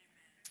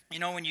You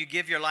know, when you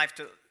give your life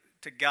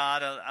to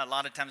God, a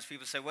lot of times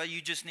people say, well,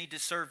 you just need to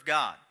serve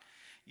God.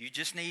 You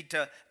just need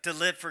to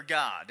live for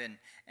God.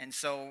 And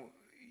so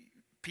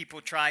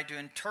people try to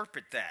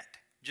interpret that.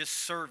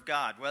 Just serve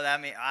God. Well, I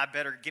mean, I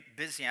better get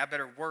busy. I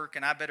better work,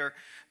 and I better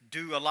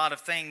do a lot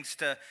of things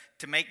to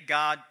make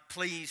God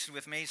pleased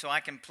with me so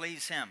I can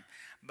please Him.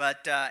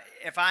 But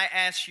if I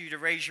ask you to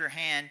raise your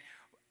hand,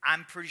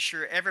 I'm pretty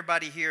sure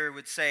everybody here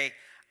would say,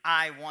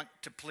 I want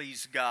to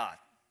please God.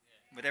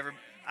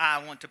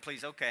 I want to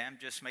please. Okay, I'm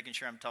just making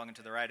sure I'm talking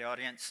to the right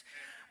audience.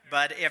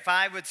 But if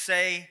I would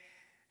say,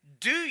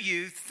 do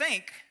you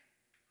think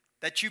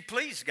that you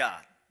please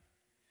God?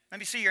 Let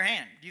me see your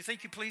hand. Do you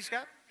think you please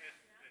God?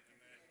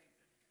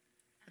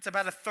 It's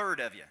about a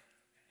third of you.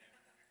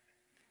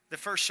 The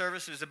first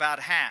service was about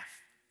half.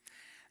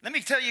 Let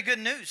me tell you good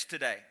news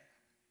today.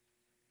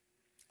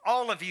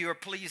 All of you are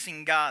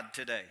pleasing God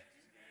today.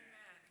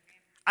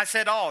 I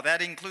said all.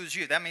 That includes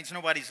you. That means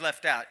nobody's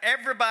left out.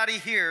 Everybody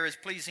here is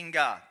pleasing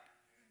God.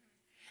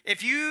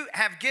 If you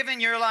have given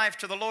your life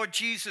to the Lord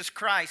Jesus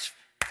Christ,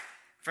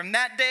 from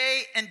that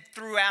day and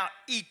throughout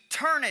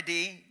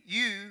eternity,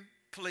 you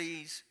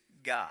please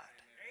God.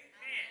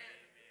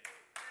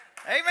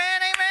 Amen,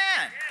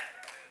 amen.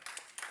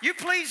 You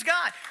please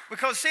God.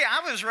 Because, see,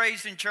 I was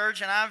raised in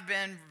church, and I've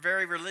been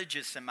very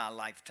religious in my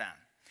lifetime.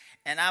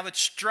 And I would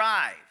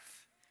strive,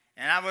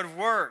 and I would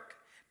work,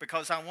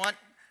 because I want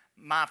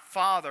my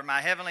Father,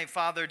 my Heavenly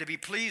Father, to be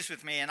pleased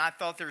with me. And I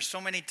thought there's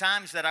so many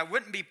times that I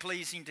wouldn't be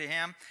pleasing to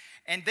Him.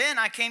 And then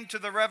I came to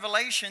the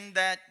revelation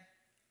that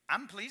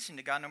I'm pleasing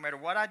to God no matter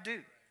what I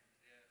do.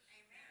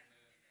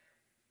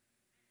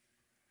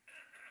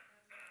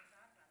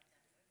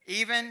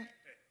 Even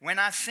when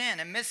I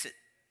sin and miss it,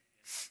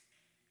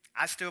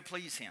 I still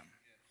please Him.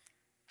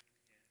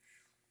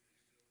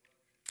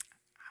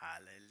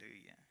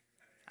 Hallelujah.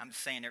 I'm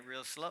saying it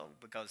real slow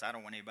because I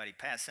don't want anybody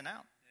passing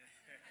out.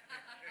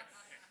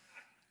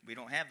 We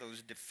don't have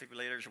those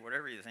defibrillators or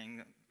whatever you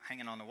think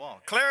hanging on the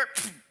wall. Clear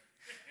it.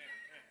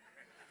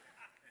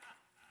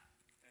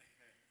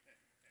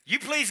 You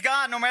please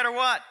God no matter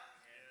what.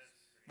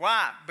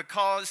 Why?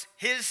 Because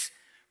His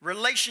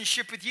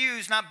relationship with you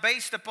is not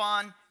based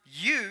upon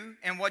you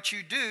and what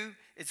you do.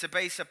 It's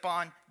based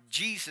upon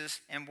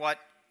Jesus and what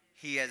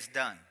He has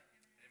done.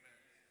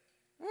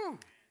 Woo.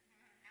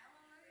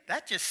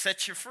 That just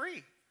sets you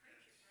free.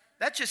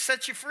 That just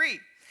sets you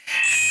free.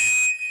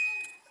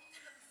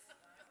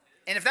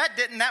 And if that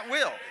didn't, that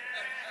will.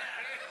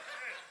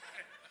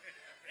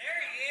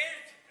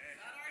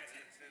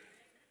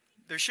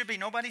 There should be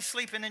nobody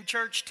sleeping in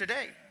church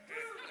today.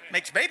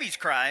 Makes babies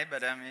cry,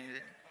 but I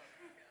mean.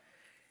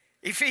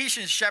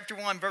 Ephesians chapter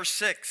 1, verse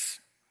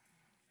 6.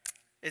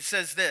 It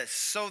says this,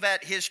 so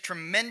that His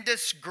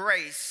tremendous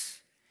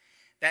grace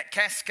that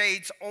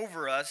cascades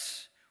over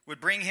us would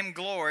bring Him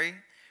glory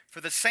for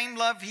the same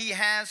love He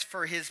has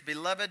for His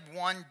beloved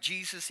one,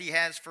 Jesus, He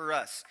has for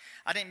us.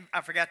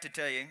 I forgot to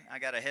tell you, I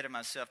got ahead of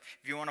myself.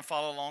 If you want to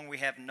follow along, we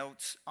have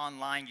notes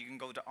online. You can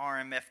go to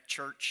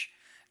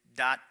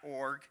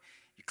rmfchurch.org.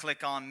 You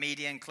click on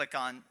media and click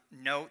on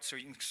notes, or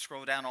you can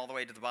scroll down all the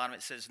way to the bottom.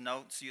 It says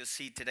notes. You'll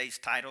see today's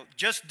title.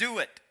 Just do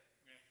it.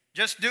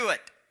 Just do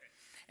it.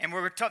 And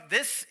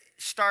this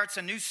starts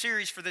a new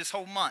series for this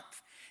whole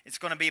month. It's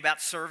going to be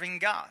about serving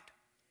God.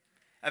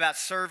 About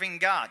serving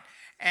God.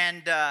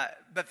 And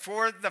but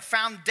for the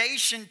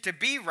foundation to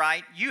be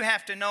right, you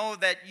have to know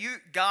that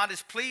God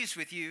is pleased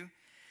with you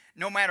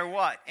no matter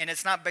what. And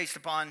it's not based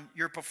upon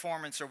your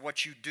performance or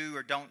what you do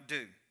or don't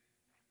do.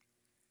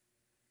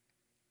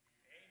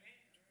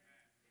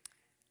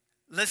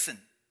 Listen,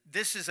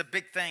 this is a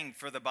big thing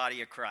for the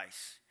body of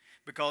Christ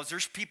because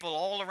there's people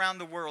all around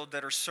the world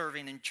that are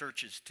serving in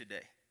churches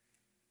today.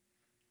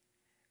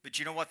 But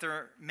you know what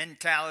their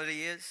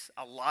mentality is?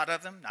 A lot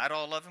of them, not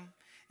all of them,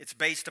 it's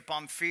based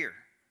upon fear.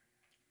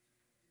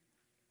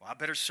 Well, I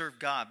better serve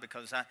God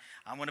because I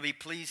want to be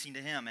pleasing to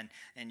Him.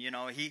 And you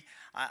know, He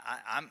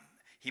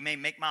may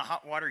make my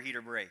hot water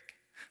heater break.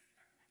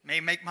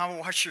 May make my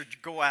washer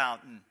go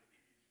out. And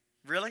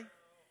really?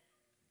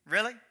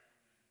 Really?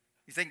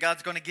 You think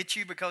God's going to get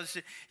you because,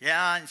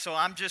 yeah, and so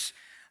I'm just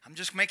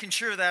making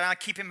sure that I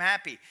keep Him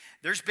happy.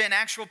 There's been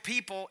actual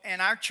people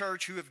in our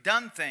church who have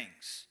done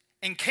things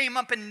and came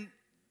up and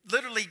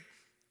literally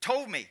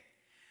told me,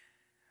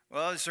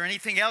 well, is there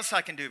anything else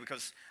I can do?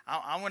 Because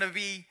I want to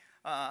be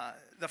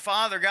the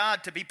Father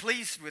God to be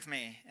pleased with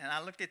me. And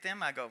I looked at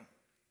them, I go,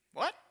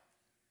 what?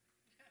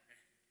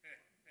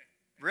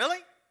 Really?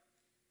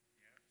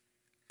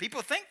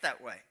 People think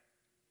that way.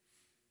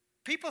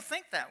 People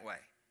think that way.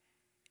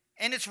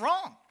 And it's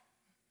wrong.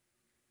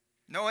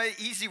 No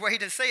easy way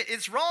to say it.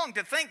 It's wrong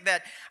to think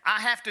that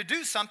I have to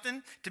do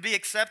something to be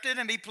accepted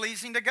and be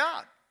pleasing to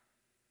God.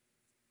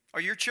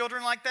 Are your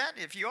children like that?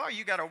 If you are,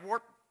 you got a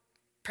warped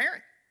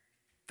parent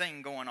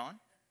thing going on.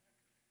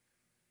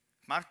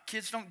 If my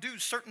kids don't do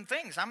certain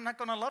things, I'm not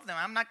going to love them.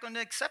 I'm not going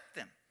to accept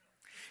them.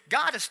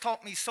 God has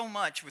taught me so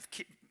much with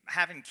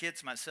having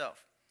kids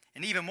myself,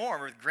 and even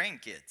more with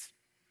grandkids.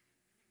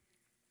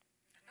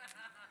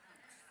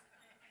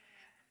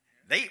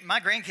 My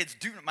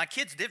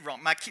kids did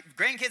wrong. My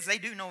grandkids, they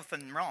do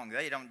nothing wrong.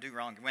 They don't do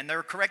wrong. When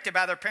they're corrected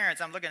by their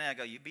parents, I'm looking at it and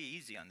I go, you be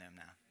easy on them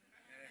now.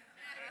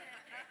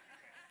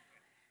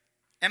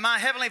 And my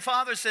Heavenly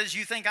Father says,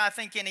 you think I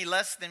think any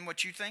less than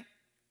what you think?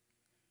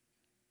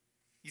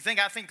 You think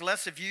I think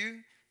less of you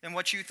than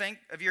what you think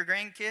of your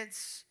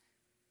grandkids?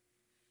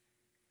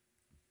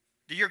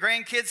 Do your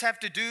grandkids have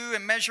to do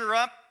and measure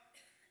up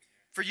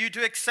for you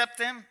to accept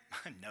them?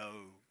 No.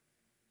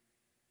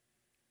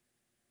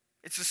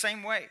 It's the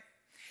same way.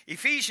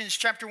 Ephesians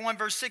chapter 1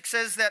 verse 6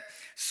 says that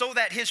so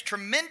that his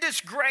tremendous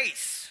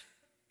grace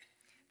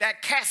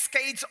that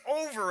cascades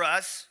over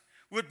us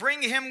would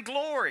bring him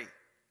glory.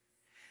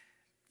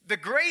 The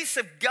grace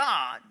of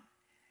God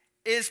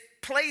is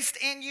placed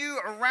in you,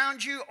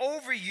 around you,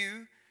 over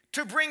you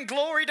to bring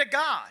glory to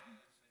God.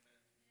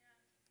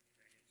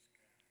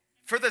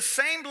 For the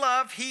same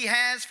love he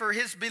has for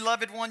his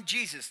beloved one,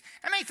 Jesus.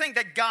 I may think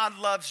that God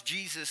loves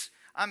Jesus.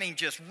 I mean,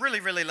 just really,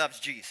 really loves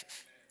Jesus.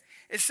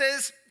 It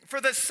says, for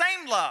the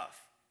same love,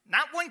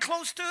 not one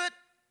close to it,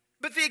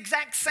 but the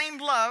exact same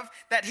love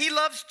that he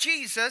loves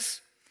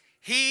Jesus,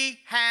 he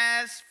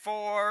has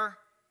for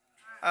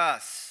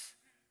us.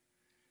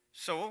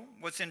 So,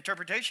 what's the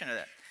interpretation of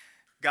that?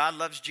 God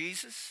loves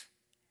Jesus,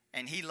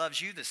 and he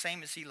loves you the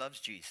same as he loves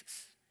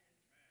Jesus.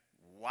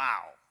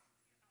 Wow.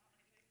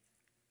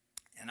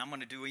 And I'm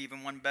going to do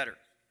even one better.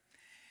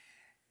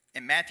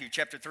 In Matthew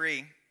chapter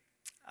 3,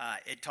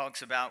 it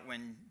talks about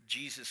when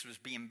Jesus was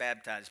being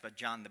baptized by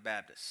John the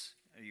Baptist.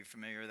 Are you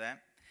familiar with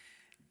that?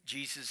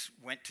 Jesus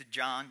went to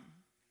John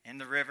in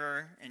the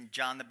river, and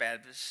John the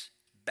Baptist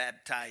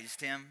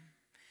baptized him.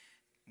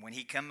 When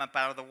he came up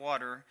out of the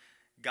water,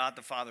 God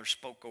the Father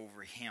spoke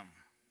over him.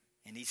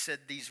 And he said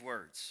these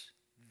words,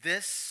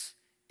 "This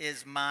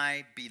is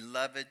my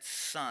beloved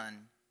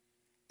Son,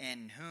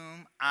 in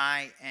whom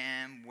I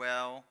am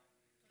well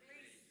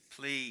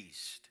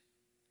pleased."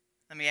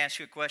 Let me ask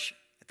you a question.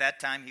 At that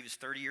time, he was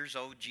 30 years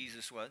old,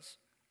 Jesus was.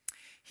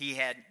 He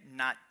had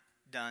not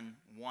done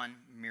one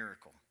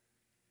miracle.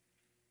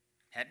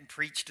 Hadn't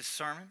preached a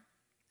sermon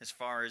as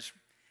far as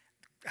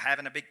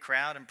having a big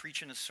crowd and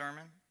preaching a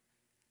sermon.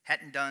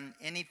 Hadn't done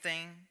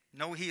anything,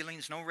 no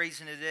healings, no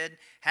raising the dead.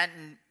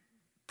 Hadn't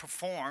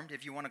performed,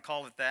 if you want to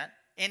call it that,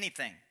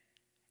 anything.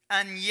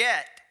 And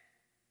yet,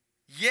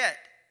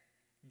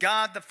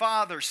 God the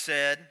Father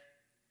said,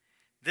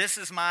 "This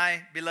is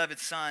my beloved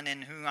Son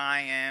in whom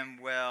I am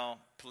well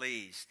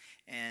pleased."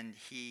 And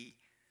he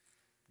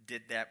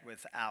did that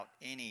without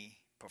any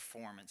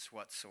performance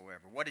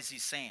whatsoever. What is he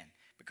saying?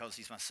 Because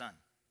he's my son.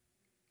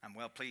 I'm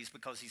well pleased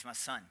because he's my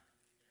son.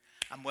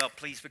 I'm well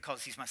pleased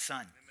because he's my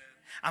son. Amen.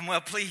 I'm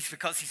well pleased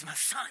because he's my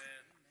son.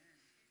 Amen.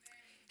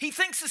 He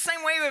thinks the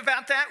same way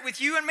about that with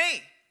you and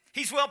me.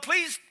 He's well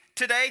pleased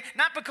today,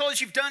 not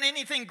because you've done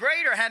anything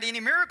great or had any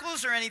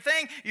miracles or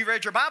anything. You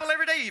read your Bible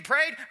every day, you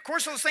prayed. Of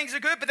course, those things are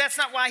good, but that's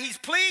not why he's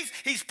pleased.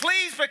 He's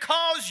pleased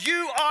because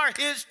you are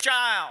his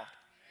child.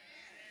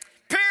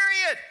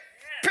 Period.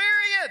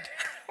 Period.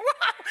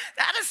 Wow,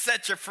 that is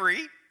such a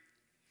free.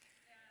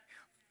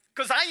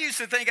 Because I used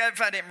to think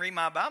if I didn't read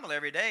my Bible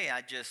every day,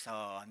 I just,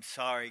 I'm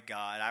sorry,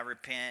 God. I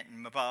repent.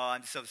 And,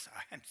 I'm so sorry.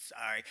 I'm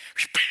sorry.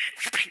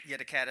 Get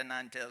a cat of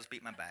nine tails,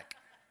 beat my back.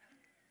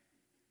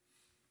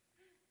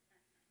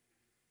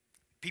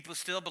 People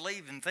still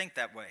believe and think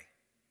that way.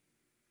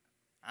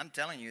 I'm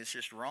telling you, it's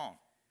just wrong.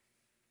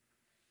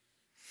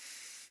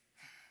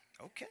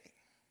 Okay.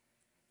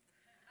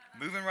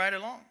 Moving right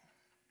along.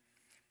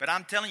 But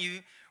I'm telling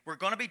you, we're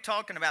going to be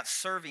talking about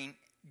serving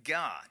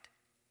God.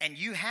 And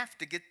you have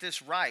to get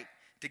this right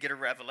to get a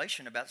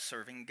revelation about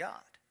serving God.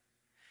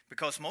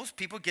 Because most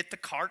people get the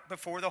cart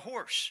before the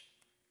horse.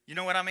 You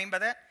know what I mean by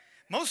that?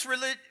 Most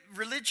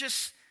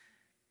religious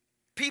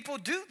people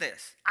do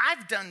this.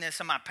 I've done this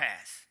in my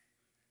past.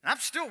 And I'm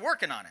still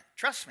working on it.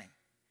 Trust me.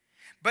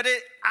 But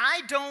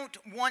I don't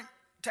want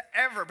to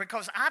ever,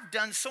 because I've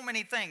done so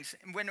many things.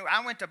 When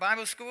I went to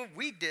Bible school,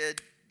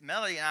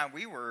 Melody and I,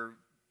 we were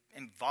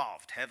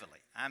involved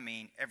heavily. I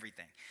mean,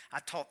 everything. I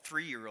taught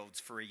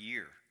 3-year-olds for a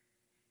year.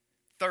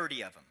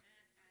 30 of them.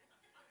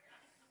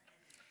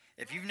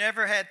 If you've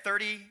never had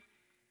 30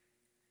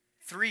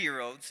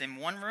 3-year-olds in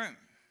one room,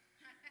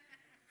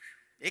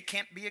 it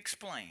can't be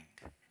explained.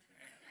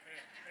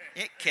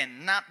 It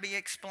cannot be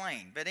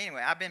explained. But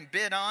anyway, I've been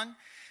bid on,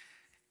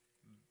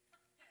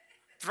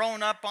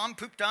 thrown up on,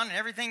 pooped on, and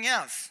everything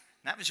else.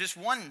 That was just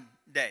one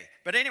day.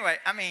 But anyway,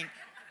 I mean,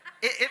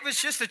 it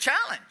was just a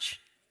challenge.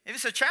 It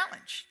was a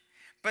challenge.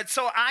 But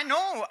so I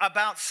know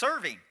about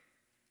serving.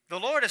 The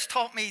Lord has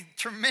taught me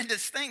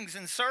tremendous things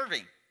in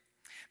serving.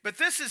 But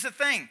this is the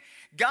thing.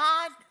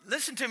 God,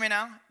 listen to me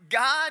now.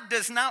 God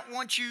does not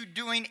want you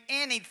doing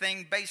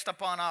anything based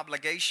upon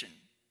obligation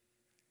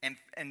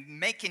and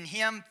making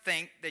him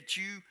think that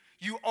you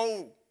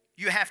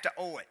have to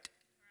owe it.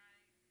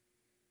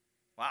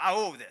 Well, I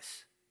owe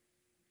this.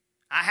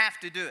 I have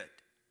to do it.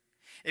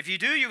 If you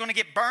do, you're going to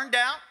get burned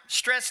out,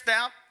 stressed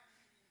out.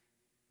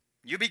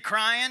 You'll be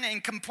crying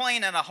and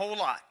complaining a whole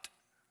lot.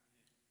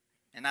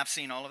 And I've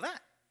seen all of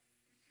that.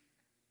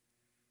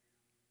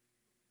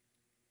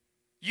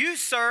 You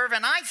serve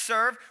and I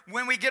serve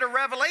when we get a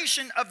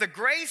revelation of the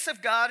grace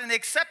of God and the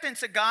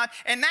acceptance of God,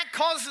 and that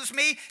causes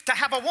me to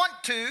have a want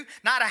to,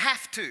 not a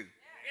have to.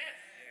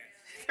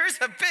 There's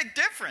a big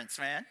difference,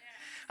 man.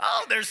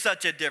 Oh, there's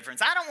such a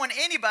difference. I don't want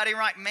anybody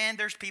right, man,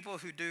 there's people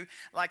who do,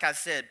 like I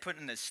said,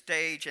 putting the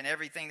stage and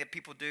everything that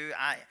people do.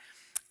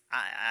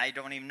 I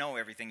don't even know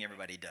everything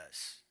everybody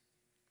does.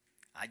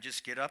 I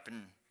just get up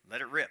and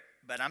let it rip.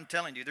 But I'm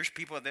telling you, there's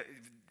people that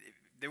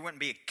there wouldn't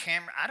be a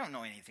camera. I don't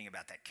know anything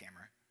about that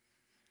camera.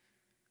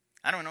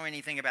 I don't know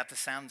anything about the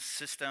sound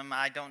system.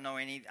 I don't know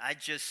any.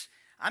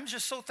 I'm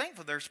just so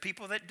thankful there's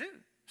people that do.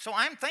 So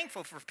I'm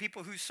thankful for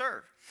people who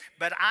serve.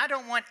 But I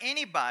don't want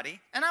anybody,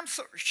 and I'm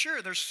so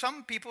sure there's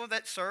some people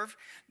that serve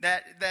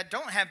that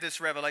don't have this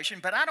revelation,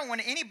 but I don't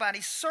want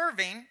anybody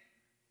serving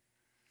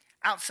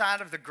outside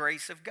of the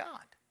grace of God.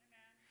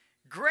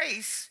 Amen.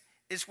 Grace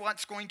is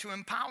what's going to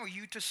empower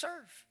you to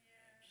serve.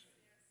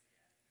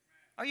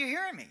 Are you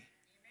hearing me? Amen.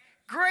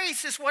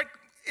 Grace is what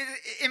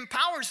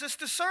empowers us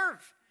to serve.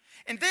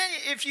 And then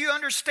if you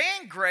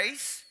understand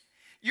grace,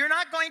 you're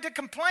not going to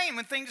complain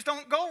when things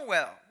don't go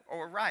well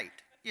or right.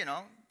 You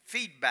know,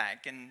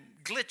 feedback and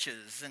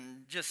glitches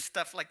and just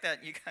stuff like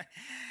that.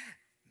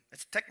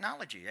 It's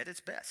technology at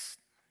its best.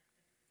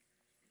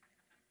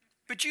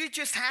 But you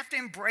just have to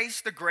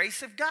embrace the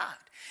grace of God.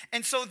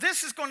 And so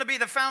this is going to be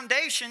the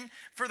foundation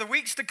for the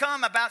weeks to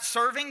come about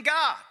serving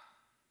God.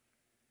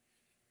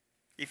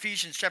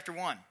 Ephesians chapter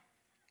 1.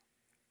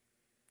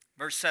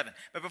 Verse 7.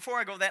 But before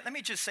I go that, let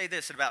me just say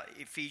this about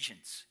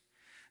Ephesians.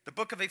 The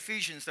book of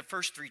Ephesians, the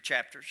first 3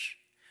 chapters,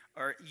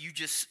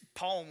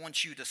 Paul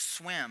wants you to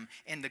swim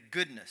in the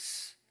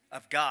goodness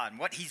of God and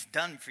what he's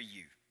done for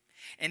you.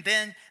 And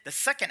then the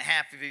second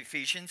half of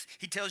Ephesians,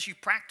 he tells you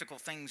practical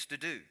things to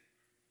do.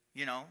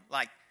 You know,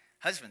 like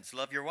husbands,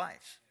 love your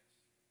wives.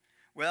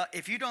 Well,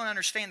 if you don't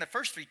understand the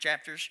first 3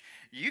 chapters,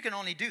 you can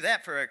only do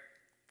that for a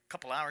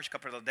couple hours,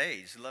 couple of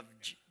days.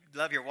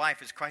 Love your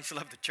wife as Christ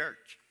loved the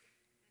church.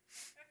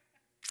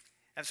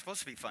 That's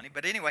supposed to be funny,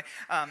 but anyway,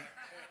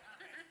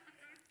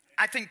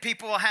 I think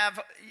people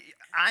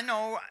I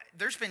know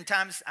there's been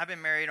times, I've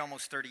been married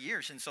almost 30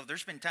 years, and so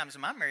there's been times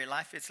in my married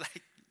life, it's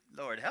like,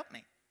 Lord, help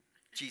me.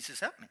 Jesus,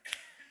 help me.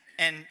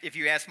 And if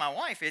you ask my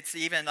wife, it's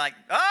even like,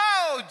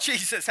 oh,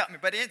 Jesus, help me.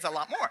 But it's a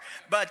lot more.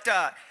 But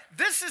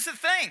this is the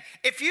thing.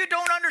 If you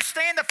don't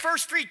understand the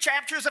first 3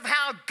 chapters of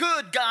how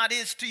good God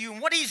is to you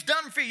and what he's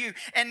done for you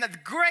and the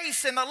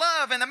grace and the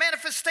love and the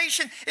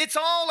manifestation, it's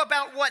all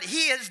about what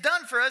he has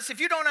done for us. If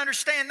you don't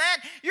understand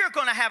that, you're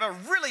going to have a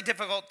really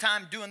difficult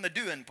time doing the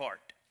doing part.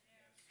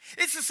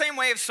 It's the same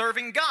way of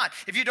serving God.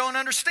 If you don't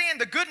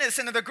understand the goodness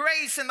and the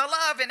grace and the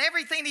love and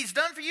everything he's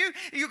done for you,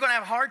 you're going to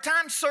have a hard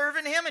time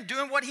serving him and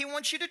doing what he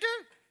wants you to do.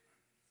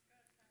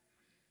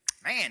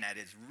 Man, that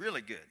is really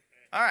good.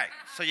 All right,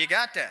 so you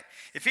got that.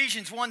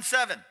 Ephesians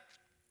 1:7.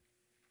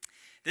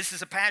 This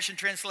is a Passion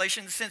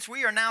Translation. Since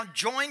we are now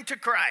joined to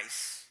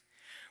Christ,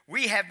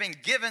 we have been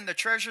given the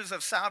treasures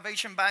of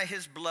salvation by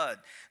his blood,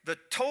 the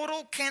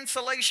total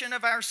cancellation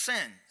of our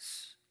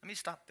sins. Let me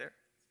stop there.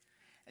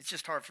 It's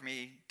just hard for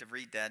me to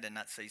read that and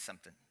not say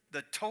something.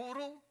 The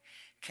total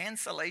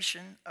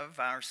cancellation of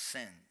our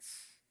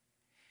sins.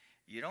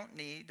 You don't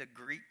need a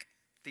Greek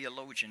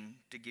theologian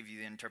to give you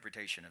the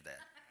interpretation of that.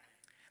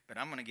 But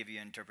I'm going to give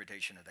you an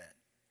interpretation of that.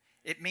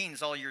 It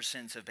means all your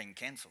sins have been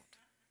canceled.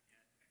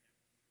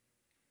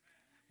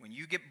 When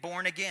you get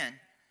born again,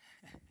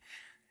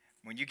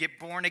 when you give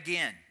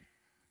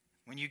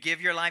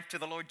your life to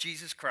the Lord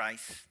Jesus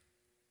Christ,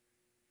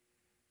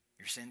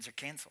 your sins are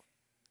canceled.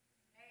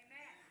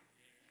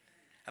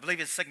 I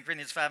believe it's 2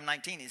 Corinthians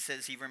 5:19. It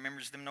says he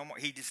remembers them no more.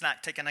 He does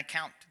not take an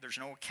account. There's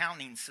no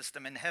accounting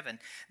system in heaven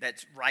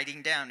that's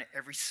writing down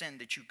every sin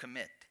that you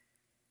commit.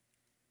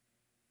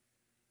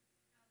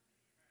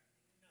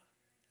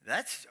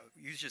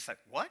 You're just like,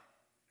 what?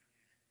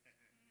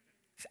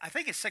 I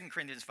think it's 2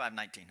 Corinthians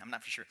 5:19. I'm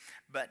not for sure.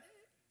 But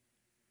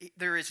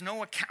there is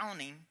no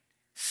accounting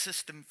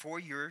system for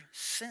your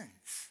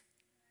sins.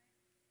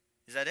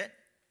 Is that it?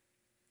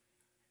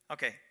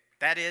 Okay.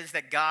 That is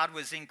that God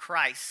was in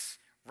Christ,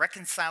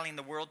 reconciling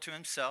the world to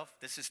himself.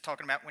 This is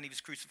talking about when he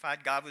was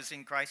crucified. God was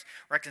in Christ,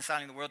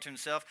 reconciling the world to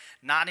himself,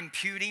 not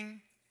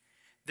imputing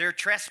their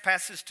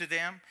trespasses to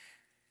them,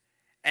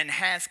 and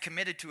has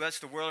committed to us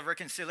the world of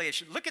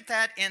reconciliation. Look at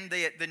that in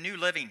the New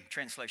Living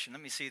Translation.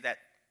 Let me see that.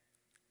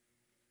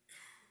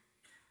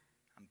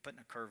 I'm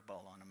putting a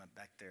curveball on them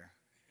back there.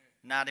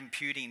 Not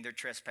imputing their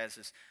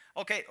trespasses.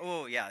 Okay,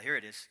 oh yeah, here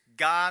it is.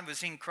 God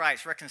was in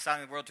Christ,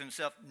 reconciling the world to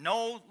himself,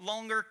 no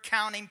longer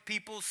counting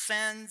people's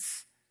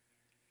sins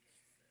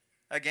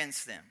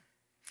against them.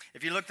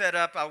 If you look that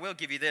up, I will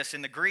give you this.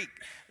 In the Greek,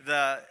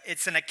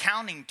 it's an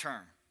accounting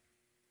term.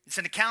 It's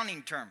an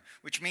accounting term,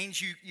 which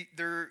means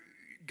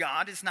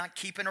God is not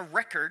keeping a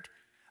record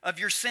of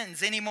your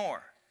sins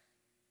anymore.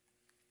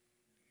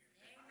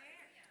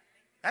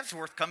 That's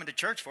worth coming to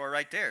church for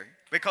right there.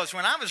 Because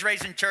when I was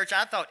raised in church,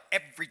 I thought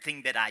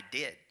everything that I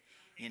did.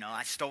 You know,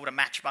 I stole a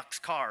Matchbox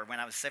car when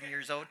I was 7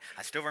 years old.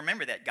 I still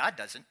remember that. God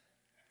doesn't.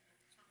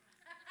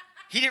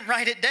 He didn't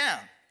write it down.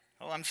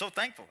 Oh, I'm so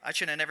thankful. I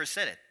should have never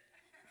said it,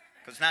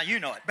 because now you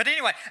know it. But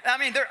anyway,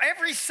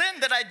 every sin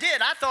that I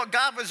did, I thought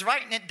God was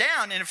writing it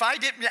down. And if I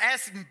didn't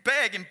ask and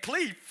beg and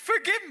plead,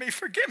 forgive me, I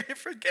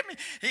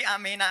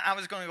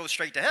was going to go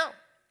straight to hell.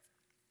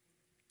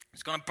 It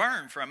was going to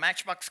burn for a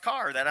Matchbox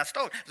car that I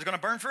stole. It was going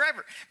to burn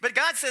forever. But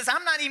God says,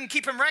 I'm not even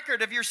keeping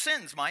record of your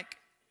sins, Mike.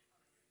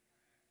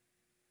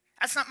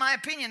 That's not my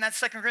opinion. That's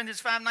 2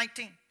 Corinthians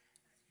 5:19.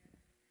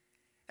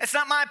 That's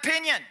not my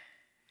opinion.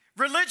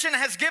 Religion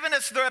has given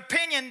us the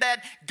opinion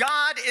that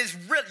God is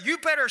real. You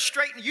better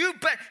straighten. You.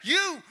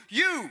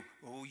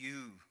 Oh,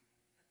 you.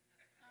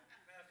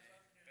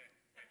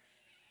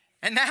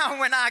 And now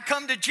when I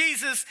come to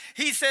Jesus,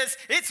 he says,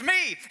 it's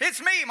me,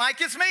 Mike,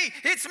 it's me,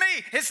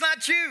 it's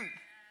not you.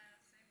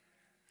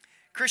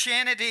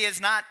 Christianity is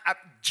not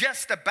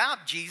just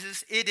about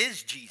Jesus, it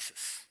is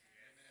Jesus.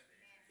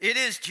 It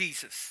is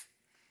Jesus.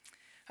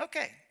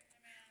 Okay.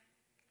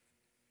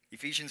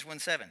 Ephesians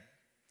 1:7.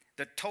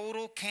 The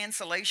total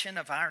cancellation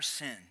of our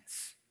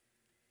sins.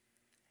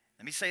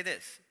 Let me say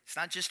this. It's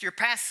not just your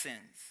past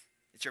sins.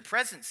 It's your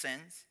present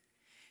sins.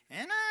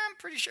 And I'm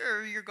pretty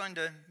sure you're going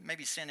to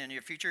maybe sin in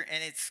your future,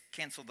 and it's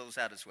canceled those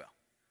out as well.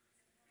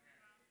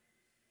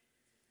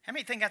 How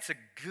many think that's a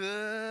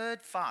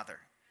good father?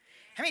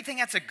 How many think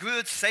that's a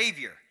good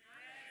savior?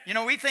 You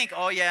know, we think,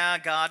 oh yeah,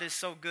 God is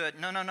so good.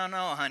 No,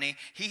 honey.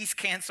 He's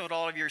canceled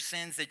all of your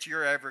sins that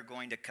you're ever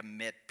going to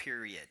commit,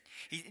 period.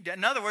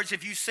 In other words,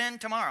 if you sin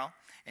tomorrow,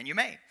 and you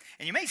may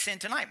sin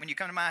tonight when you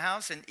come to my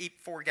house and eat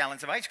 4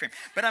 gallons of ice cream.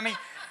 But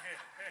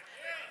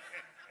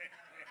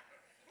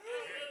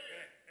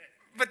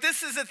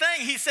this is the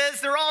thing. He says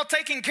they're all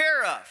taken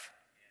care of.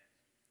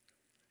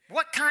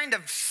 What kind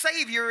of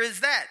Savior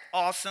is that?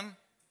 Awesome.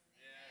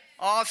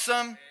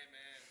 Awesome.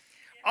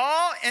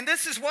 All, and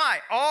this is why.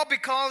 All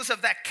because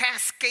of that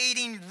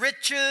cascading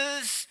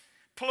riches,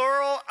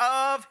 plural,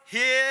 of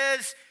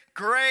His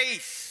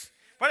grace.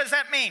 What does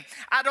that mean?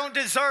 I don't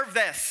deserve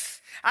this.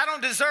 I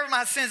don't deserve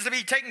my sins to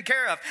be taken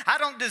care of. I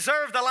don't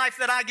deserve the life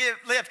that I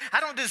live.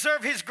 I don't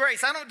deserve His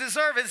grace. I don't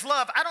deserve His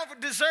love. I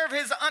don't deserve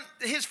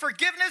His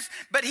forgiveness.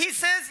 But He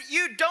says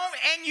you don't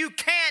and you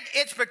can't.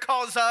 It's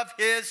because of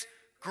His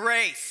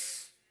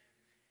grace.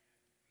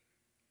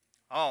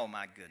 Oh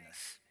my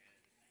goodness.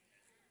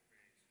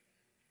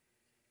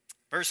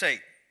 Verse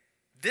 8.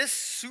 This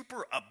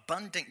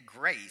superabundant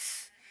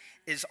grace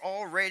is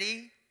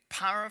already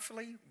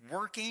powerfully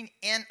working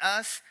in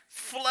us,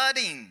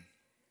 flooding.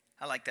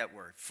 I like that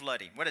word,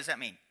 flooding. What does that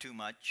mean? Too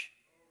much.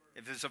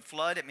 If there's a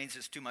flood, it means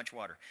it's too much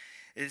water.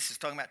 This is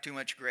talking about too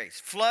much grace.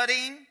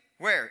 Flooding,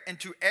 where?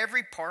 Into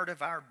every part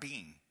of our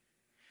being.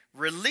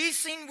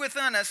 Releasing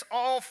within us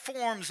all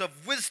forms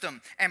of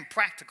wisdom and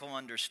practical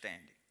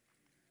understanding.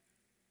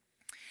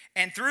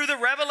 And through the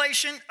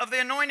revelation of the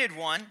Anointed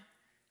One,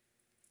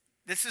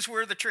 this is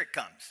where the trick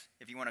comes,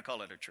 if you want to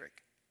call it a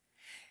trick.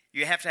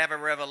 You have to have a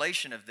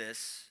revelation of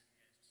this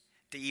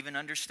to even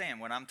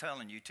understand what I'm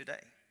telling you today.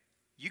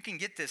 You can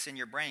get this in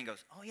your brain and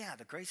goes, oh yeah,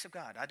 the grace of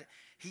God.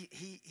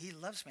 He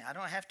loves me. I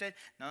don't have to.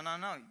 No.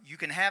 You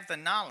can have the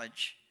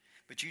knowledge,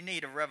 but you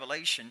need a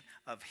revelation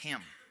of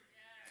Him.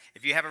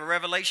 If you have a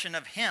revelation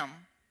of Him,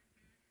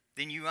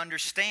 then you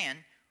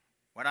understand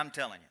what I'm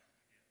telling you.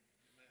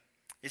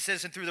 It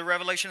says, and through the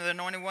revelation of the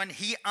Anointed One,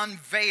 He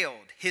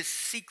unveiled His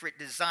secret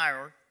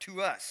desire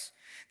to us.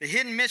 The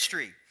hidden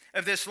mystery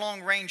of this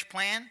long-range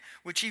plan,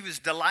 which He was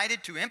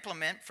delighted to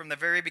implement from the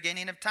very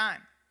beginning of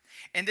time.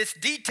 And this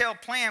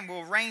detailed plan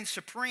will reign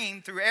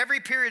supreme through every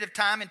period of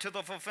time until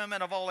the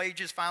fulfillment of all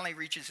ages finally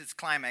reaches its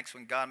climax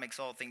when God makes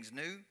all things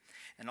new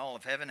and all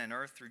of heaven and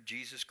earth through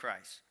Jesus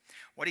Christ.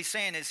 What he's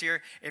saying is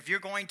here, if you're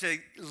going to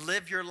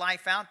live your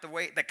life out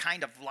the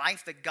kind of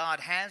life that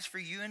God has for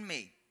you and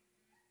me,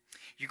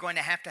 you're going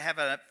to have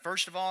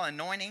first of all,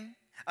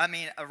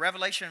 a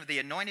revelation of the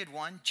Anointed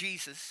One,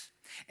 Jesus,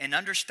 and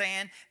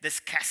understand this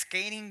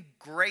cascading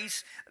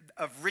grace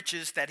of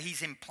riches that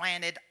He's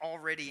implanted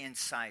already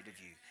inside of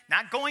you.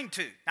 Not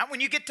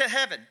when you get to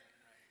heaven.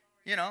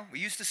 You know, we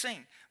used to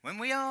sing, when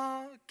we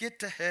all get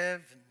to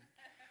heaven,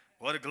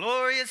 what a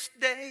glorious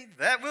day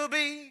that will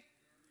be.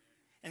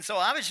 And so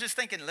I was just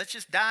thinking, let's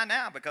just die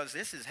now because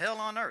this is hell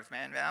on earth,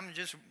 man.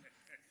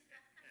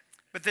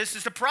 But this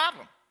is the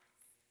problem.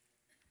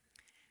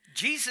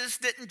 Jesus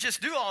didn't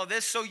just do all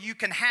this so you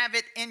can have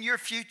it in your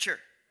future.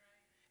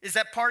 Is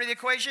that part of the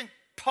equation?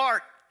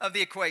 Part of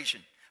the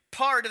equation.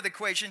 Part of the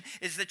equation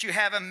is that you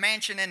have a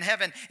mansion in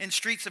heaven in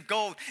streets of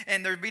gold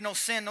and there'll be no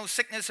sin, no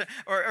sickness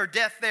or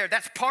death there.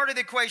 That's part of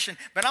the equation.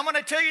 But I'm going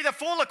to tell you the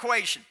full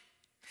equation.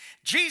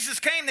 Jesus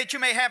came that you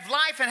may have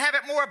life and have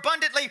it more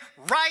abundantly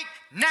right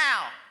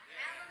now.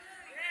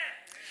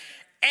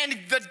 And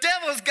the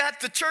devil's got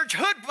the church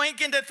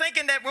hoodwinked into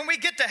thinking that when we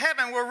get to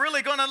heaven, we're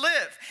really going to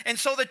live. And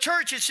so the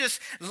church is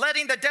just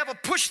letting the devil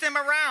push them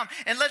around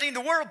and letting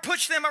the world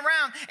push them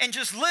around and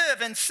just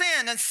live in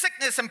sin and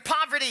sickness and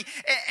poverty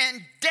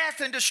and death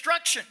and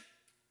destruction.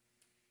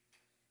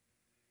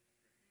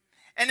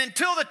 And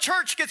until the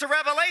church gets a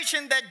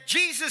revelation that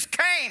Jesus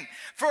came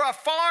for a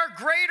far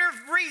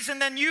greater reason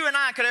than you and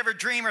I could ever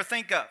dream or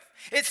think of.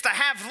 It's to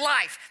have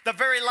life, the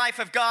very life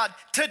of God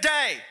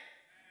today.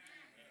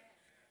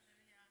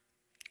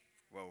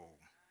 Whoa.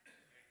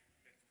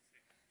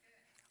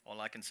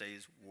 All I can say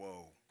is,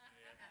 whoa.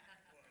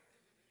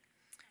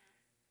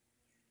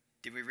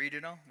 Did we read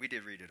it all? We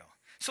did read it all.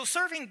 So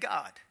serving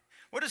God,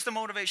 what is the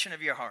motivation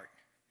of your heart?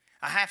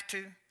 I have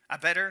to, I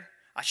better,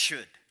 I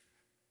should.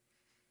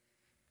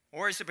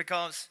 Or is it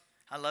because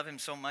I love him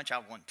so much I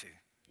want to?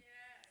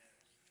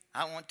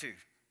 I want to.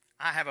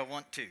 I have a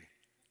want to.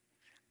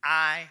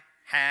 I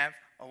have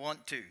a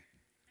want to.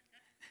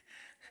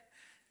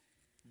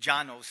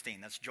 John Osteen,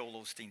 that's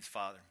Joel Osteen's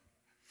father.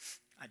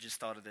 I just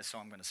thought of this, so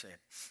I'm going to say it.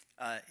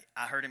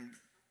 I heard him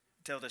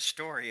tell this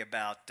story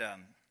about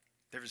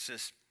there was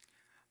this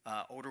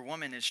older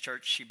woman in his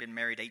church. She'd been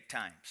married 8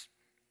 times.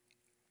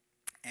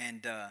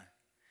 And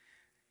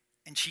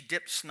she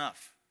dipped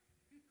snuff.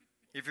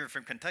 If you're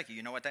from Kentucky,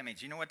 you know what that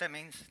means. You know what that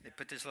means? They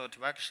put this little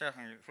tobacco stuff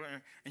on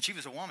your, and she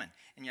was a woman.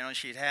 And,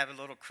 she'd have a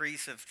little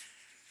crease of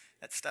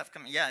that stuff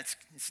coming. Yeah,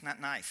 it's not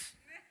nice.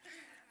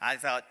 I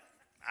thought,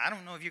 I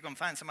don't know if you can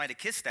find somebody to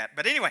kiss that.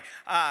 But anyway,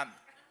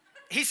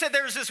 he said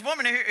there was this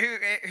woman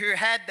who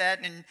had that,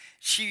 and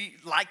she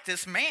liked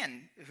this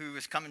man who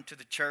was coming to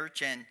the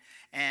church.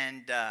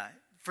 And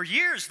for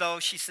years, though,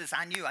 she says,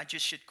 I knew I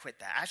just should quit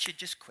that. I should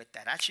just quit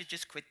that. I should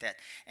just quit that.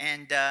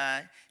 And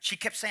she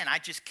kept saying, I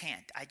just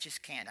can't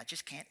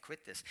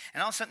quit this.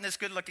 And all of a sudden, this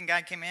good-looking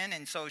guy came in,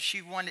 and so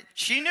she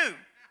knew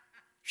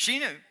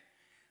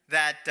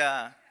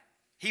that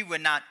he would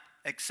not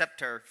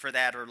accept her for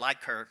that or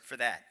like her for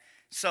that.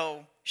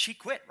 So she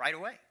quit right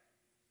away.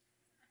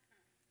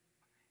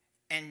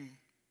 And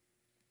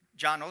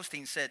John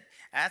Osteen said,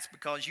 that's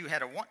because you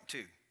had a want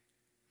to.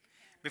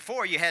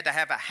 Before, you had to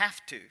have a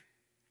have to.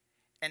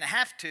 And a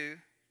have to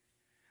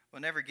will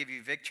never give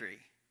you victory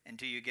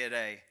until you get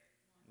a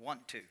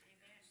want to.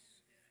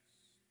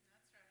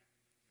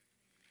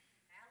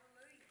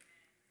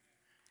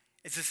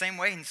 It's the same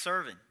way in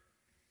serving.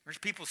 There's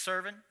people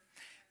serving,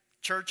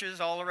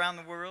 churches all around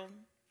the world.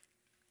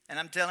 And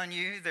I'm telling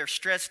you, they're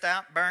stressed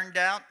out, burned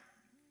out,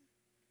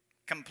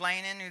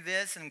 complaining of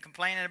this and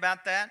complaining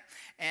about that.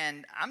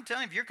 And I'm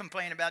telling you, if you're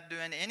complaining about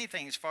doing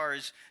anything as far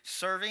as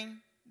serving,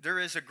 there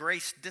is a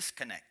grace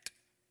disconnect.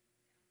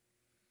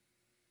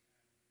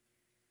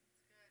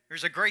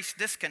 There's a grace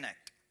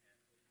disconnect.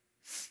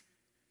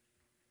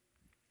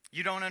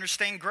 You don't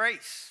understand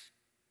grace.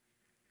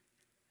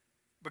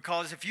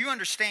 Because if you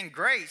understand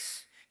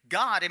grace,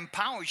 God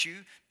empowers you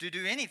to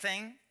do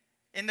anything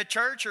in the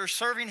church or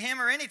serving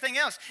him or anything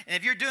else. And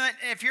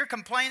if you're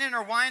complaining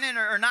or whining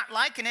or not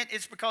liking it,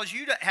 it's because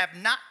you have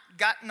not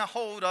gotten a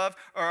hold of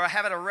or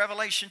having a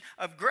revelation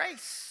of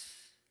grace.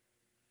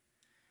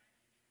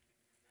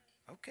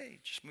 Okay,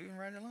 just moving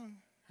right along.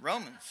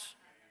 Romans.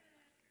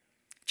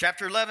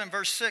 Chapter 11,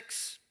 verse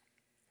 6.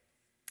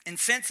 And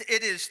since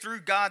it is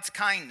through God's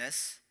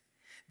kindness,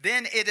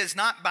 then it is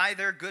not by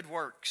their good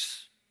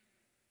works.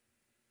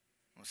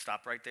 We'll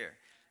stop right there.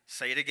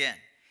 Say it again.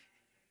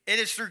 It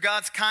is through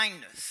God's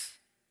kindness.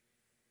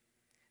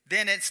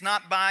 Then it's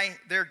not by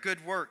their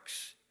good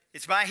works.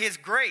 It's by his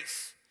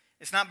grace.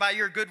 It's not by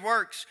your good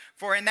works.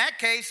 For in that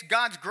case,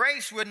 God's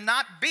grace would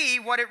not be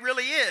what it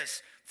really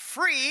is.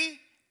 Free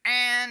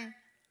and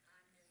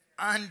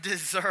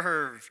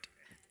undeserved.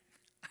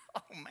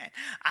 Oh, man,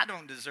 I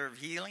don't deserve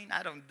healing.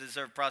 I don't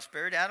deserve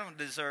prosperity. I don't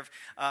deserve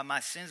my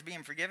sins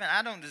being forgiven.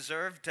 I don't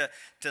deserve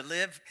to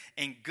live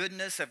in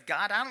goodness of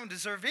God. I don't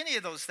deserve any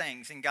of those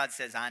things. And God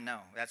says, I know.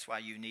 That's why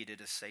you needed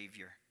a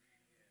Savior.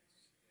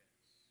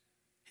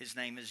 His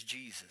name is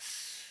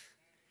Jesus.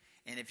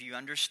 And if you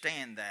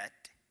understand that,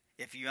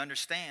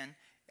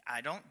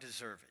 I don't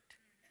deserve it.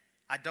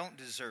 I don't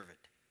deserve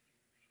it.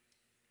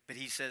 But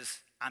he says,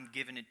 I'm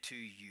giving it to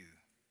you.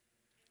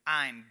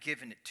 I'm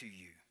giving it to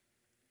you.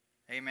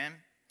 Amen.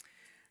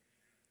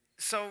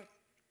 So,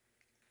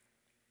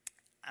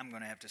 I'm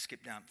going to have to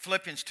skip down.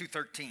 Philippians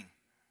 2:13.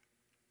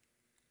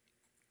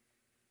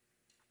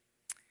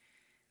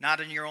 Not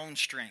in your own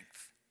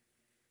strength.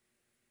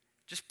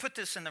 Just put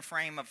this in the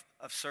frame of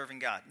serving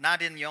God.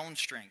 Not in your own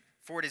strength.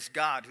 For it is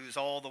God who is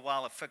all the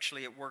while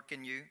effectually at work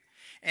in you,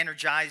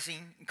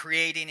 energizing,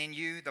 creating in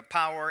you the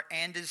power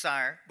and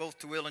desire, both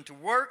to will and to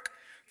work,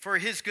 for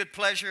his good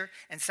pleasure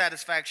and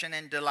satisfaction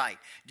and delight.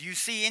 Do you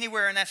see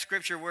anywhere in that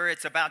scripture where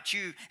it's about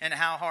you and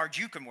how hard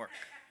you can work?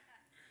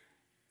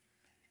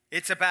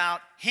 It's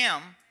about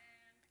him.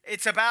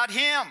 It's about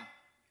him.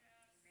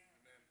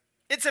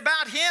 It's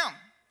about him.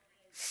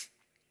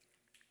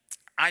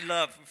 I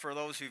love, for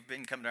those who've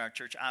been coming to our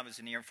church, I was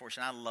in the Air Force,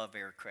 and I love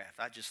aircraft.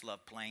 I just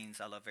love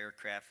planes. I love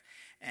aircraft.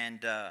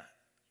 And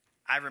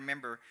I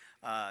remember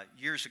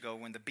years ago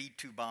when the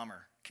B-2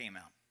 bomber came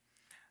out.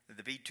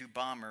 The B-2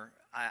 bomber,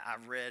 I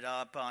read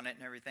up on it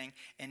and everything.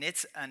 And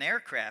it's an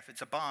aircraft.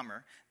 It's a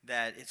bomber.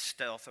 It's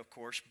stealth, of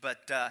course.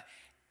 But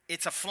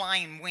it's a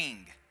flying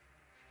wing.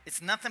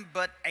 It's nothing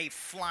but a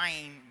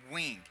flying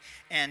wing.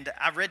 And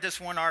I read this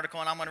one article,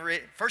 and I'm going to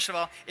read. First of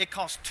all, it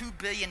costs $2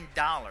 billion.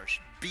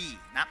 B,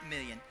 not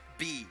million,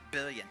 B,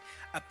 billion,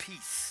 a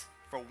piece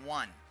for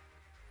one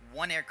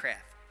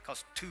aircraft.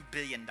 Costs $2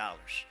 billion.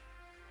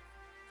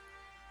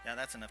 Yeah,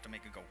 that's enough to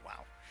make it go,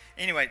 wow.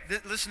 Anyway,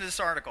 listen to this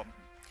article.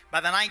 By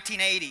the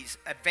 1980s,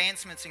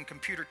 advancements in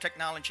computer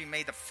technology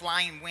made the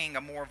flying wing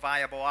a more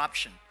viable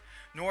option.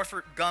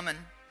 Northrop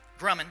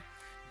Grumman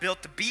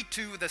built the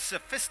B-2 with a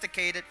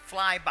sophisticated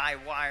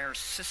fly-by-wire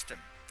system.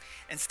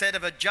 Instead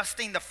of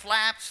adjusting the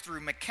flaps through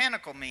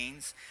mechanical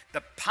means,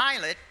 the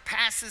pilot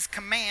passes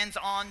commands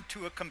on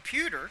to a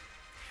computer,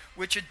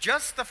 which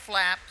adjusts the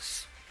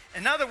flaps.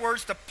 In other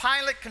words, the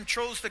pilot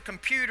controls the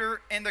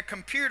computer, and the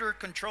computer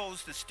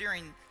controls the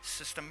steering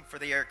system for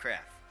the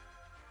aircraft.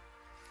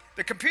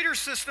 The computer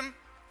system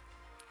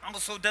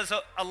also does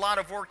a lot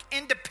of work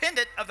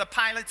independent of the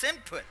pilot's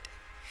input.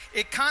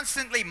 It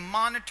constantly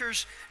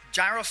monitors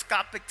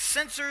gyroscopic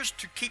sensors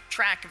to keep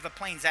track of the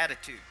plane's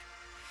attitude,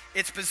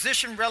 its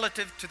position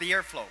relative to the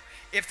airflow.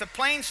 If the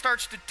plane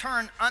starts to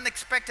turn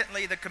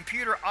unexpectedly, the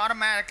computer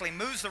automatically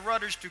moves the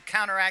rudders to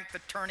counteract the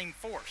turning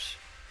force.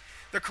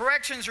 The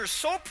corrections are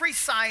so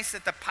precise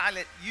that the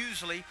pilot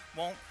usually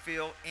won't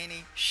feel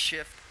any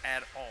shift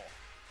at all.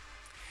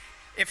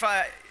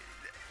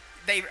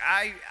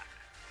 I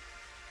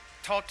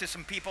talked to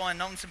some people and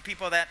known some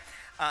people that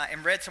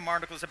and read some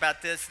articles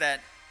about this,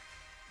 that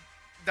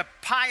the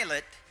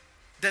pilot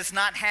does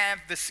not have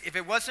this. If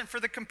it wasn't for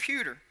the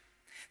computer,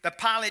 the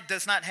pilot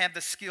does not have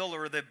the skill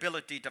or the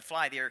ability to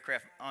fly the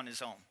aircraft on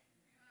his own.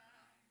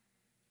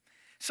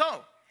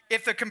 So,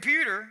 if the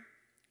computer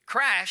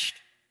crashed,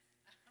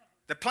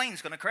 the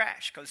plane's going to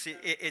crash because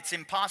it's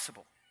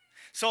impossible.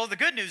 So the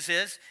good news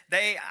is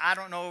I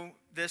don't know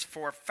this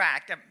for a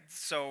fact,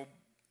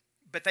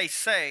 but they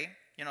say,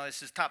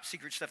 this is top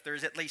secret stuff,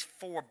 there's at least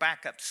 4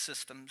 backup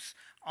systems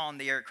on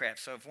the aircraft.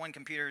 So if one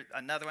computer,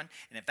 another one,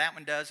 and if that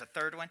one does, a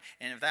third one,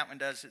 and if that one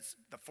does, it's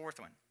the fourth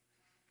one.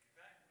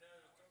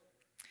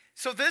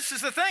 So this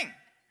is the thing.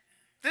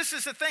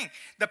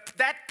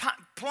 That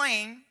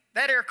plane,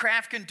 that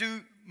aircraft can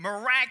do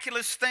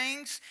miraculous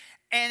things,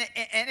 and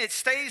it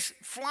stays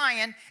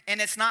flying, and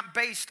it's not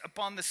based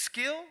upon the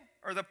skill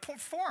or the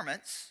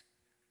performance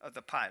of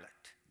the pilot.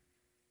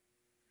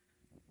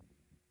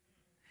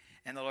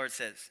 And the Lord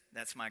says,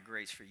 that's my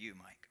grace for you,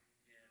 Mike.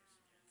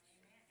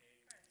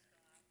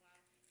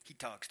 He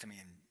talks to me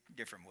in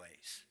different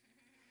ways.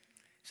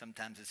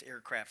 Sometimes it's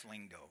aircraft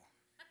lingo.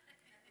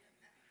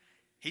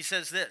 He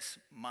says this,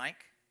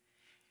 Mike,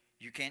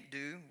 you can't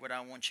do what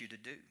I want you to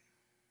do.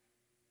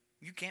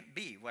 You can't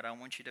be what I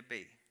want you to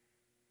be.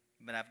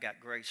 But I've got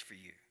grace for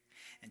you.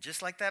 And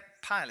just like that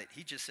pilot,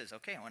 he just says,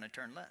 okay, I want to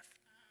turn left.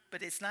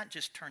 But it's not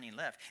just turning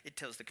left. It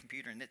tells the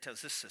computer, and it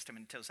tells this system,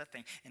 and it tells that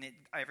thing, and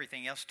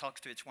everything else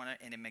talks to its one,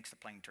 and it makes the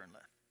plane turn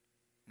left.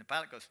 And the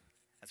pilot goes,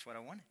 that's what I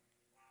wanted.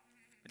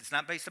 But it's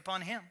not based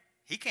upon him.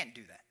 He can't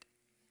do that.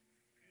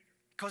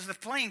 Because the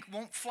plane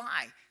won't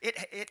fly.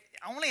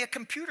 Only a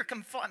computer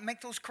can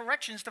make those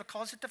corrections to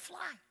cause it to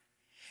fly.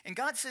 And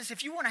God says,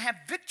 if you want to have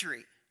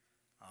victory,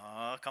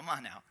 oh, come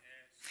on now.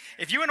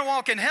 If you want to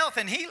walk in health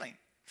and healing,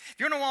 if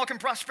you want to walk in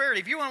prosperity,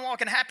 if you want to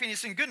walk in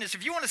happiness and goodness,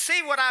 if you want to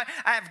see what I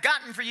have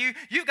gotten for you,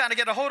 you've got to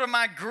get a hold of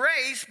my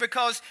grace,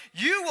 because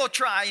you will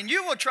try, and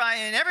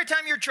every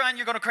time you're trying,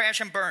 you're going to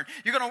crash and burn.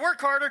 You're going to work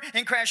harder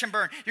and crash and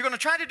burn. You're going to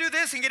try to do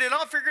this and get it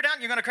all figured out,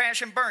 and you're going to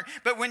crash and burn.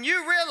 But when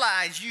you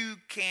realize you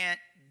can't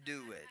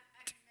do it,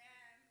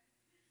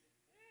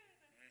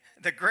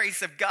 the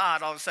grace of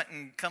God all of a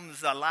sudden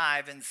comes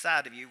alive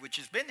inside of you, which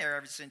has been there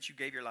ever since you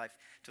gave your life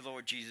to the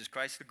Lord Jesus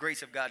Christ. The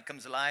grace of God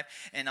comes alive,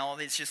 and all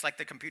this, just like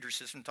the computer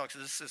system talks to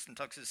the system,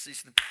 talks to the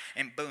system,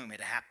 and boom,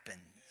 it happens.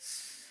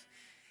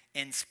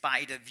 In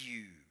spite of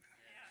you.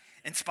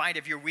 In spite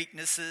of your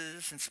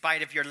weaknesses, in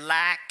spite of your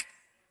lack.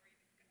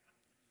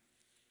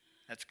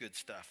 That's good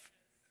stuff.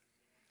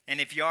 And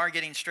if you are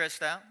getting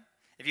stressed out,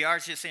 if you are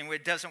just saying, well,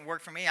 it doesn't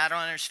work for me, I don't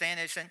understand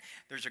this,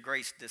 there's a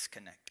grace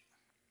disconnect.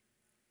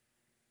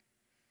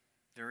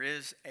 There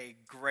is a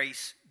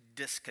grace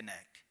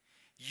disconnect.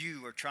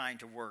 You are trying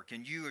to work,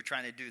 and you are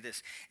trying to do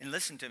this. And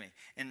listen to me.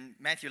 In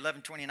Matthew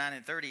 11, 29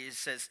 and 30, it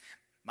says,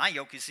 my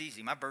yoke is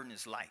easy, my burden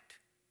is light.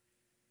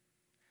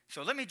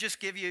 So let me just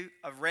give you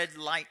a red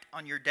light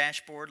on your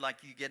dashboard like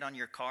you get on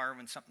your car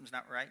when something's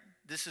not right.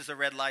 This is a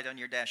red light on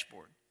your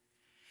dashboard.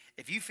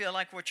 If you feel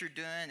like what you're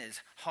doing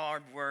is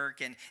hard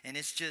work, and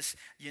it's just,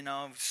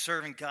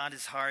 serving God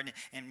is hard,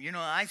 and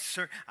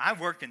I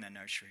work in the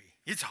nursery.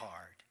 It's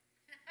hard.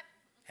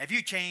 Have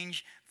you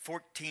changed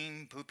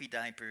 14 poopy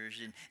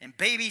diapers and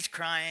babies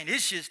crying?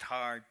 It's just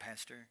hard,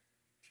 Pastor.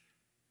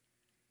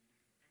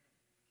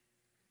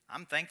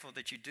 I'm thankful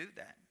that you do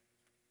that.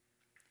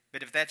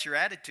 But if that's your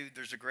attitude,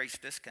 there's a grace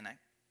disconnect.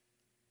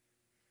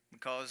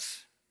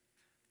 Because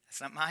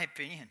that's not my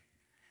opinion.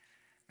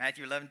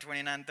 Matthew 11,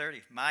 29,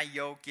 30. My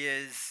yoke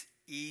is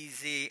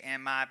easy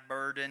and my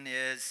burden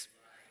is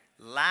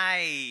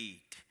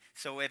light.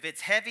 So if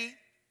it's heavy,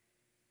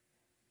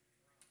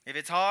 if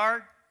it's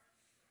hard,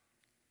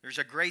 There's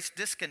a grace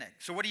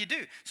disconnect. So what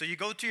do? So you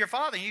go to your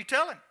Father and you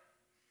tell him,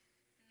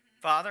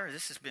 Father,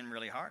 this has been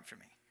really hard for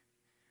me.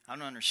 I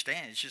don't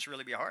understand. It's just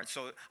really be hard.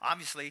 So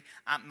obviously,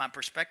 my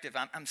perspective,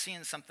 I'm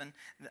seeing something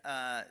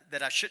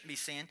that I shouldn't be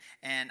seeing,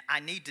 and I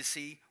need to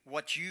see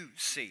what you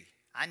see.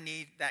 I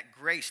need that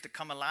grace to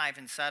come alive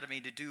inside of me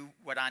to do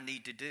what I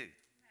need to do.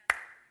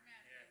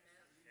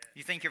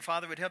 You think your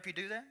Father would help you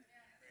do that?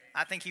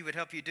 I think he would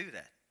help you do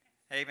that.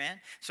 Amen.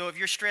 So if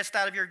you're stressed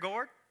out of your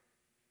gourd,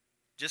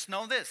 just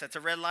know this. That's a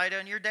red light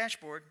on your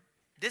dashboard.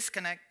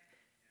 Disconnect.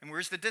 And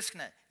where's the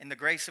disconnect? In the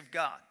grace of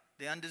God.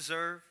 The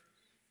undeserved,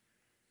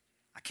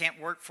 I can't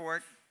work for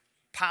it,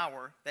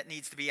 power that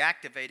needs to be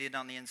activated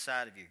on the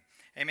inside of you.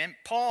 Amen.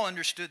 Paul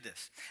understood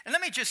this. And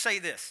let me just say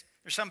this.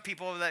 There's some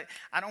people that,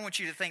 I don't want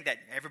you to think that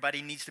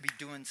everybody needs to be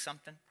doing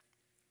something.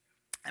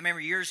 I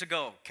remember years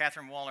ago,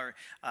 Catherine Waller,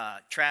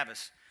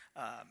 Travis,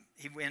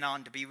 he went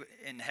on to be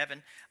in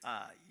heaven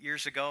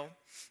years ago.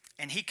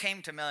 And he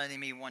came to Melanie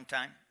and me one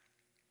time.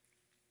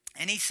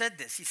 And he said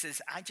this. He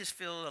says, I just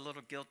feel a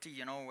little guilty,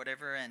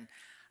 whatever. And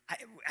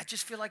I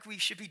just feel like we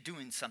should be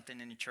doing something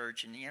in the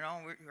church. And,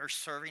 we're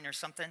serving or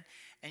something.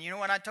 And you know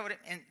what I told him?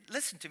 And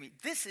listen to me.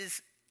 This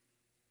is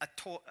a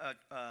tool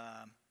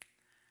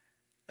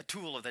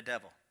of the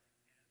devil.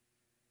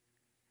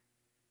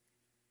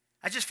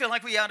 I just feel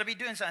like we ought to be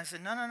doing something. I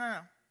said, no.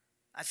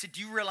 I said,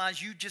 do you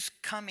realize you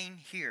just coming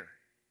here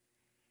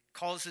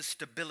causes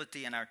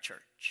stability in our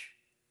church?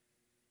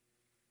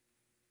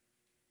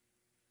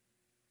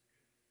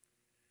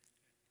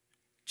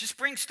 Just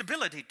bring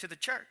stability to the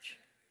church.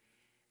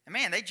 And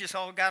man, they just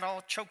all got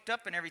all choked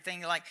up and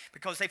everything, like,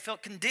 because they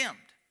felt condemned.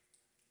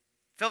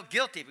 Felt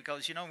guilty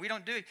because, we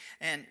don't do it.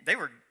 And they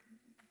were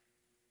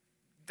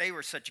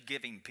such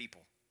giving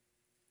people.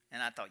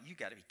 And I thought, you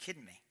got to be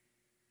kidding me.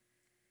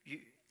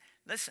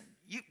 Listen,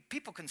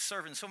 people can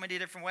serve in so many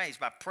different ways.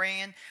 By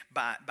praying,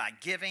 by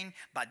giving,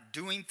 by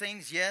doing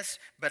things, yes.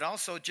 But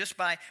also just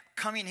by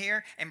coming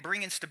here and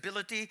bringing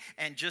stability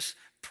and just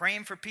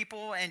praying for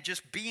people and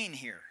just being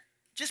here.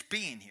 Just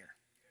being here.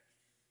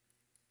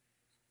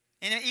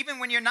 And even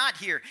when you're not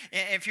here,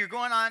 if you're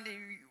going on,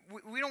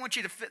 we don't want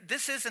you to,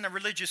 this isn't a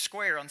religious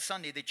square on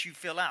Sunday that you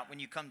fill out when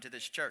you come to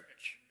this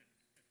church.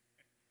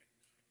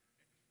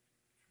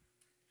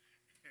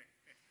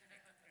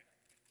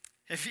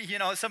 If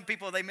some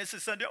people, they miss a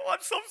Sunday. Oh, I'm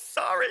so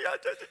sorry.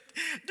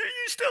 Do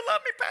you still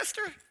love me,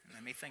 Pastor?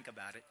 Let me think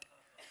about it.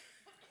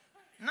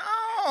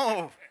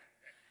 No,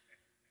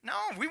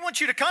 we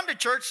want you to come to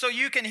church so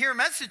you can hear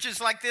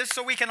messages like this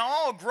so we can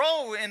all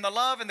grow in the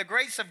love and the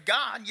grace of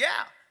God. Yeah.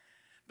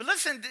 But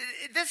listen,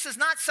 this is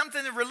not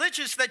something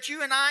religious that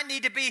you and I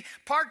need to be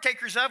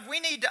partakers of. We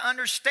need to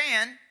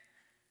understand.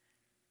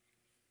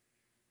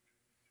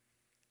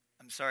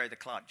 I'm sorry, the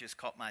clock just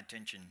caught my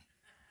attention.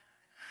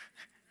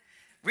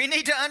 We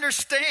need to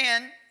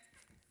understand.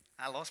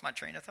 I lost my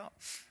train of thought.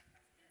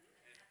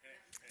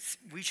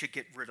 We should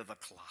get rid of the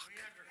clock.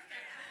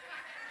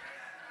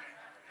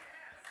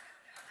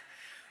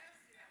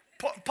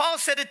 Paul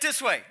said it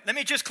this way. Let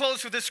me just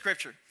close with this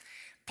scripture.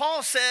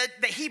 Paul said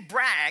that he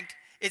bragged.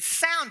 It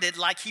sounded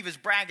like he was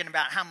bragging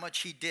about how much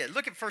he did.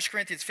 Look at 1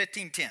 Corinthians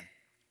 15:10.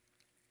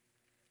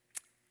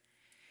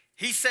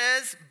 He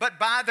says, but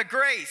by the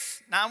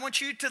grace. Now I want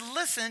you to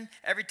listen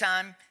every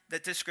time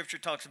that this scripture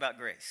talks about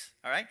grace.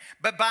 All right?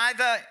 But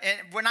and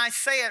when I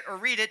say it or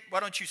read it, why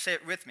don't you say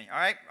it with me? All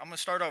right? I'm going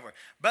to start over.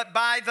 But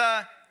by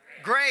the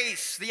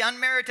grace, the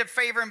unmerited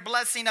favor and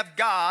blessing of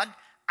God,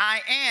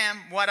 I am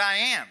what I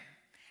am.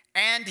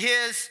 And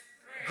his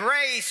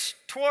grace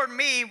toward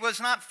me was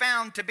not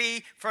found to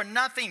be for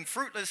nothing,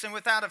 fruitless and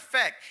without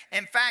effect.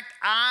 In fact,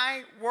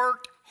 I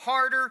worked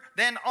harder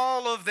than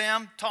all of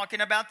them, talking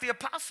about the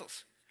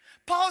apostles.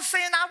 Paul's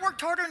saying, I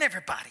worked harder than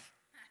everybody.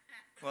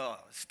 Well,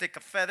 stick a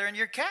feather in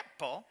your cap,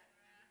 Paul.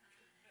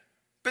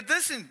 But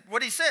listen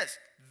what he says.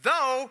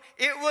 Though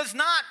it was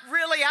not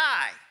really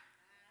I,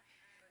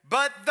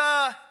 but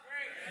the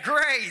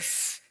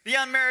grace, the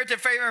unmerited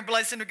favor and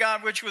blessing of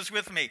God which was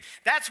with me.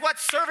 That's what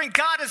serving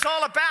God is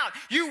all about.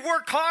 You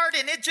work hard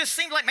and it just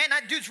seems like, man,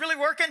 that dude's really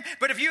working.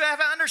 But if you have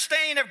an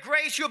understanding of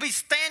grace, you'll be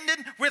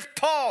standing with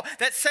Paul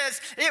that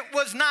says, it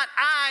was not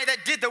I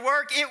that did the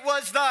work. It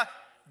was the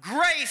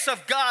grace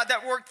of God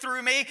that worked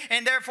through me,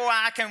 and therefore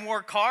I can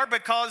work hard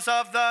because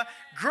of the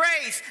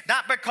grace,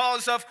 not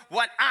because of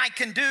what I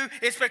can do.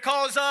 It's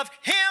because of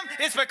him.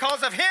 It's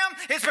because of him.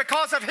 It's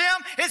because of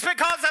him. It's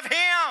because of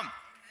him.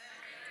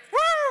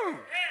 Woo!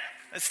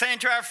 Let's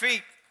stand to our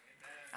feet.